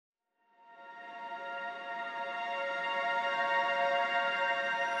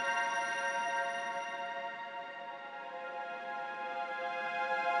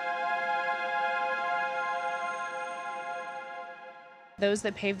those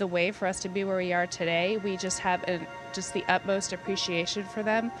that paved the way for us to be where we are today. We just have just the utmost appreciation for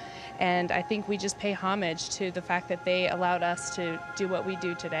them, and I think we just pay homage to the fact that they allowed us to do what we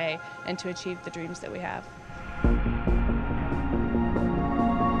do today and to achieve the dreams that we have.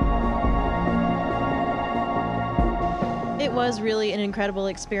 It was really an incredible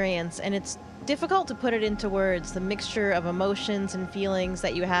experience, and it's difficult to put it into words, the mixture of emotions and feelings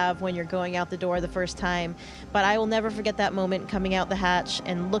that you have when you're going out the door the first time. But I will never forget that moment coming out the hatch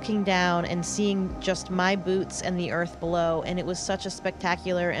and looking down and seeing just my boots and the earth below, and it was such a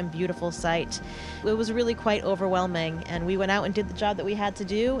spectacular and beautiful sight. It was really quite overwhelming, and we went out and did the job that we had to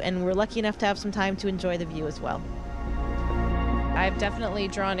do, and we're lucky enough to have some time to enjoy the view as well. I've definitely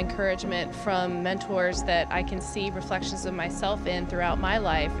drawn encouragement from mentors that I can see reflections of myself in throughout my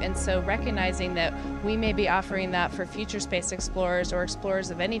life, and so recognizing that we may be offering that for future space explorers or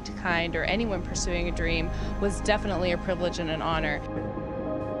explorers of any kind or anyone pursuing a dream was definitely a privilege and an honor.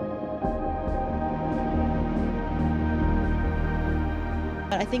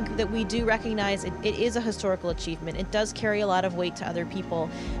 I think that we do recognize it is a historical achievement. It does carry a lot of weight to other people.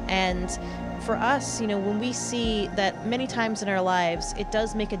 And for us, when we see that many times in our lives, it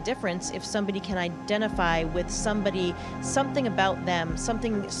does make a difference if somebody can identify with somebody, something about them,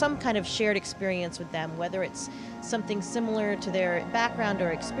 some kind of shared experience with them, whether it's something similar to their background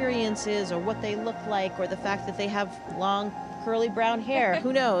or experiences or what they look like or the fact that they have long curly brown hair,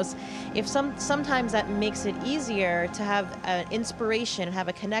 who knows? If sometimes that makes it easier to have an inspiration, have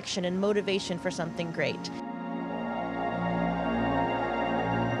a connection and motivation for something great.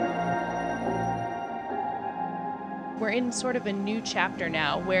 We're in sort of a new chapter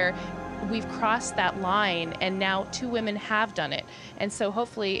now where we've crossed that line and now 2 women have done it. And so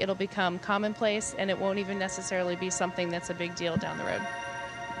hopefully it'll become commonplace and it won't even necessarily be something that's a big deal down the road.